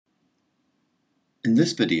In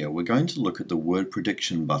this video, we're going to look at the word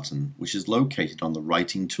prediction button, which is located on the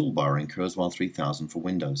writing toolbar in Kurzweil 3000 for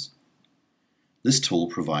Windows. This tool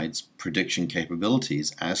provides prediction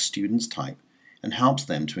capabilities as students type and helps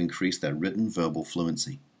them to increase their written verbal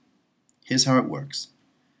fluency. Here's how it works.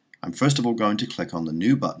 I'm first of all going to click on the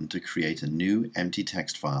New button to create a new empty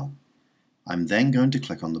text file. I'm then going to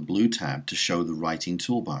click on the blue tab to show the writing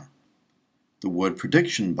toolbar. The word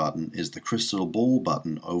prediction button is the crystal ball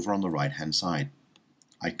button over on the right hand side.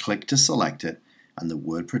 I click to select it and the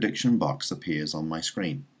word prediction box appears on my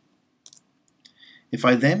screen. If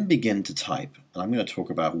I then begin to type, and I'm going to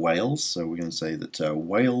talk about whales, so we're going to say that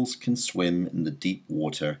whales can swim in the deep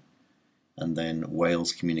water, and then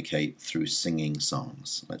whales communicate through singing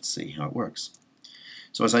songs. Let's see how it works.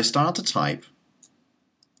 So as I start to type,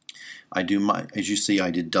 as you see,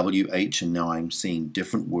 I did WH, and now I'm seeing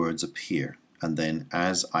different words appear. And then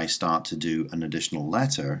as I start to do an additional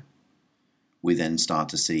letter, we then start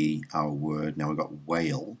to see our word. Now we've got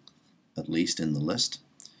whale, at least in the list.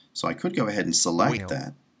 So I could go ahead and select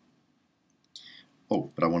that.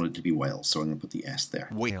 Oh, but I want it to be whales, so I'm going to put the S there.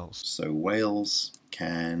 Whales. So whales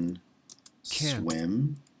can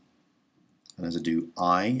swim. And as I do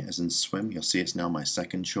I, as in swim, you'll see it's now my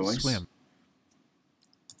second choice. Swim.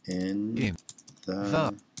 In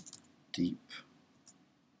the deep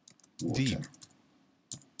water. Deep.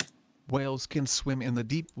 Whales can swim in the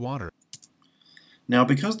deep water. Now,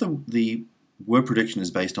 because the word prediction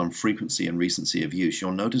is based on frequency and recency of use,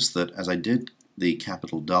 you'll notice that as I did the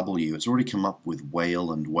capital W, it's already come up with whale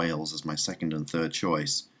and whales as my second and third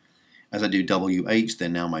choice. As I do WH, they're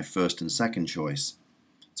now my first and second choice.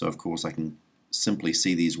 So of course I can simply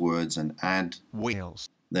see these words and add whales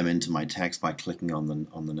them into my text by clicking on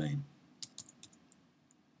the name.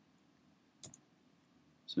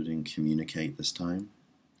 So doing communicate this time.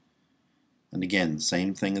 And again,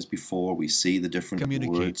 same thing as before, we see the different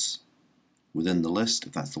words within the list.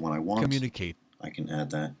 If that's the one I want, communicate. I can add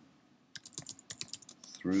that.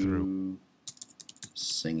 Through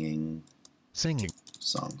singing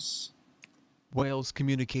songs. Whales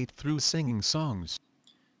communicate through singing songs.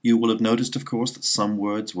 You will have noticed, of course, that some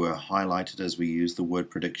words were highlighted as we use the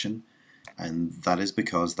word prediction, and that is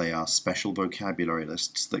because they are special vocabulary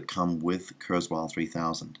lists that come with Kurzweil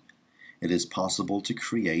 3000. It is possible to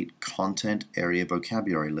create content area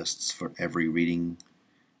vocabulary lists for every reading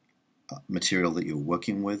material that you're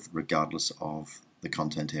working with, regardless of the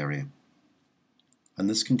content area. And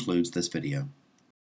this concludes this video.